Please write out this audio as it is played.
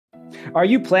Are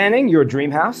you planning your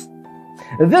dream house?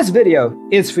 This video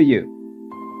is for you.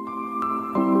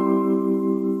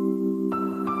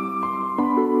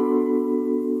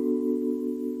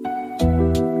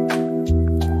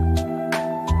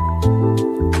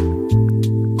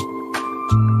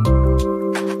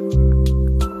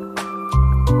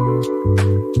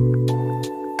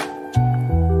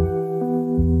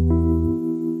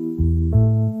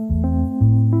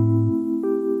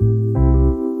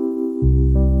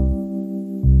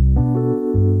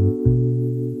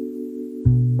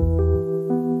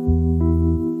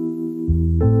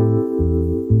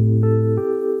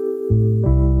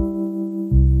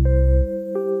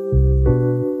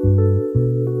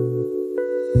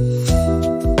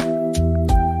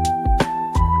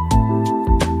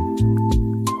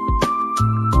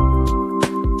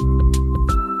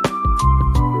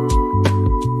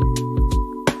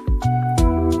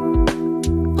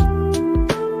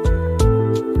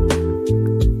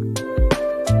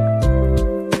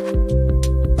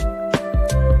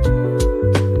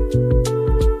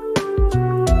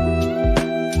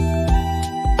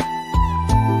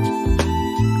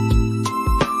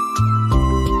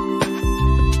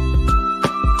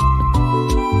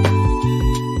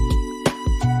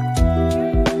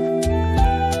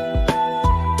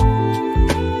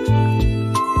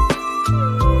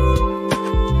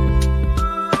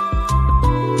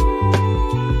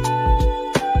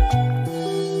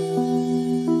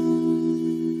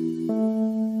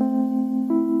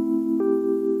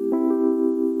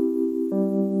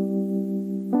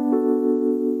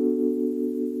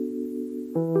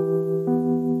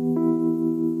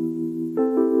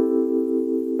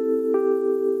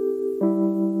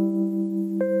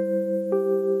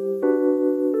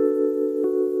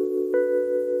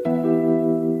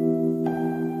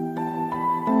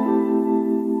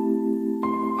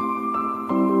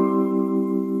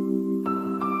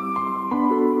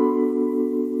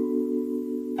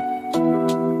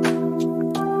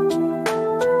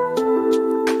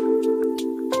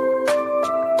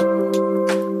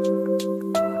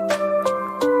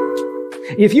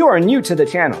 If you are new to the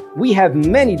channel, we have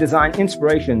many design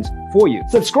inspirations for you.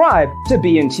 Subscribe to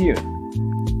be in tune.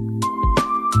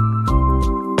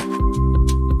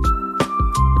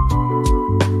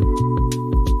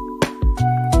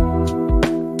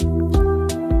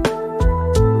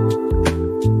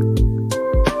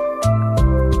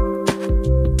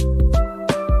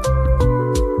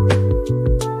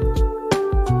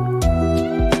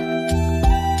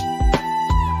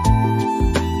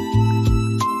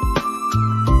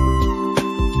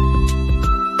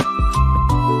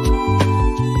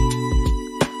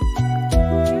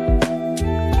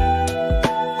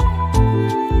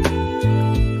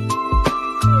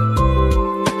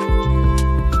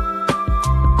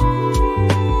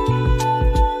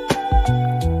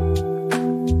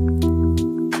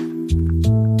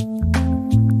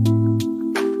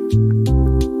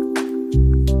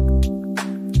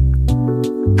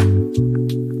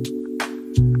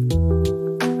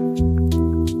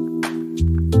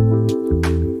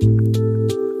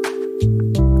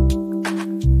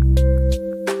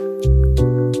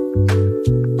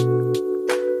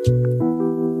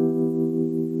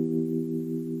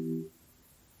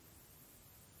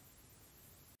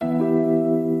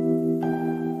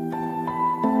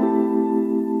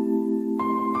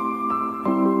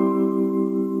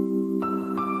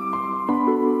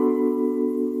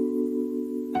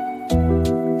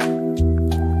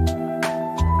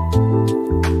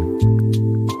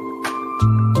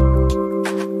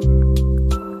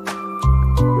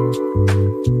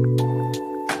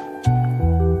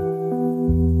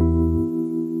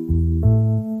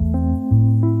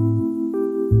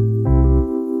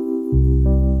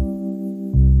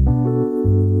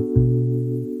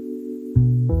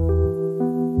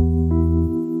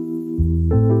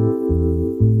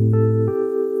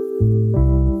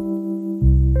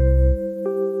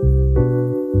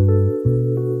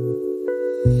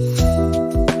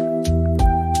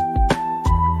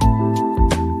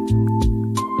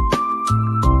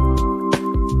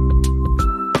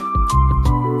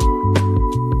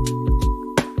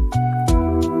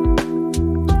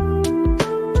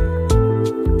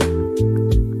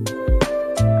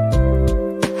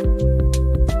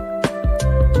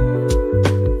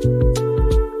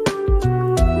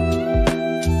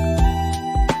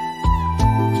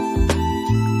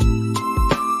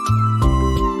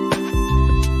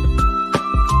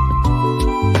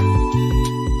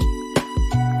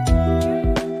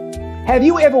 Have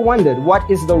you ever wondered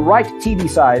what is the right TV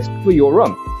size for your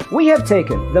room? We have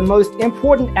taken the most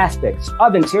important aspects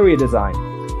of interior design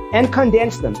and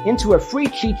condensed them into a free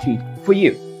cheat sheet for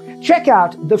you. Check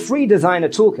out the free designer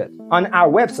toolkit on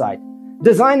our website,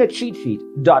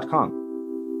 designercheatsheet.com.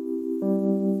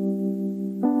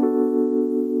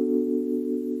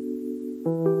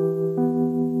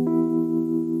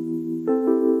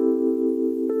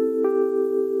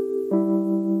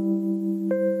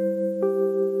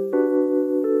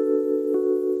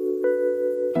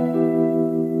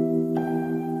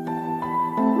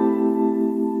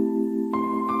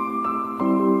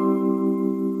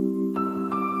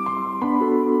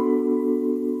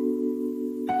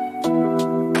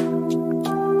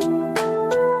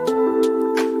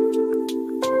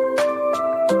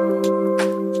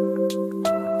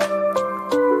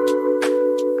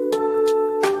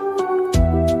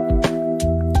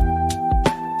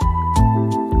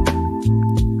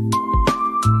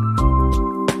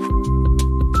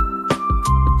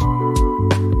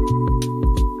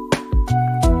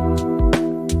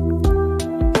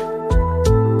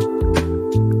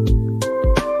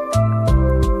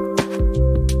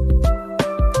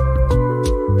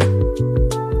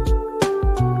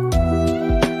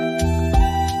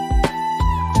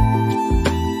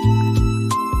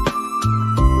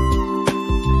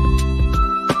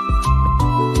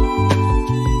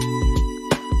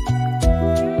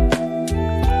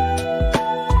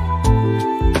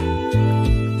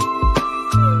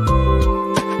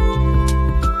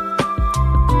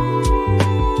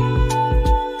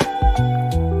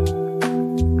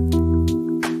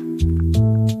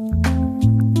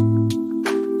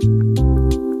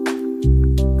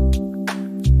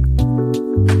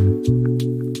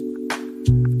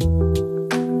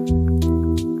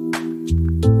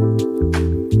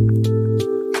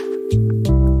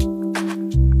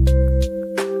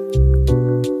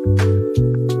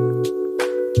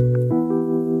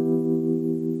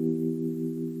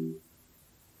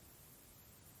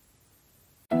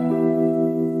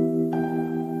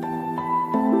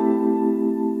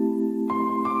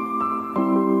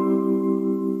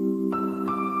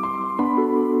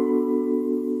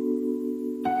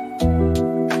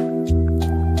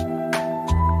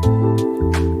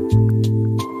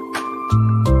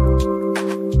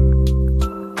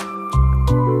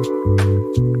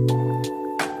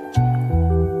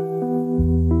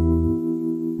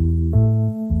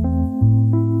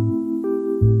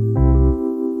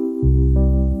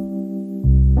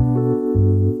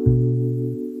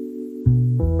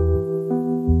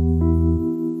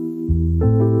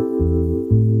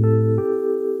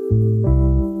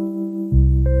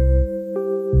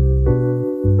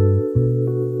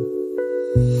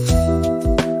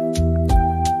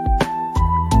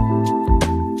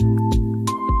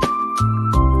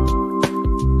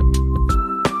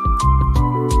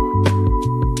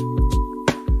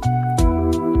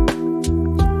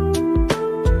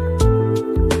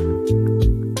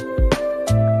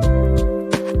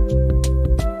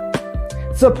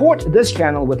 Support this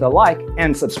channel with a like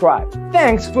and subscribe.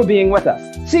 Thanks for being with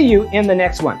us. See you in the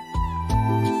next one.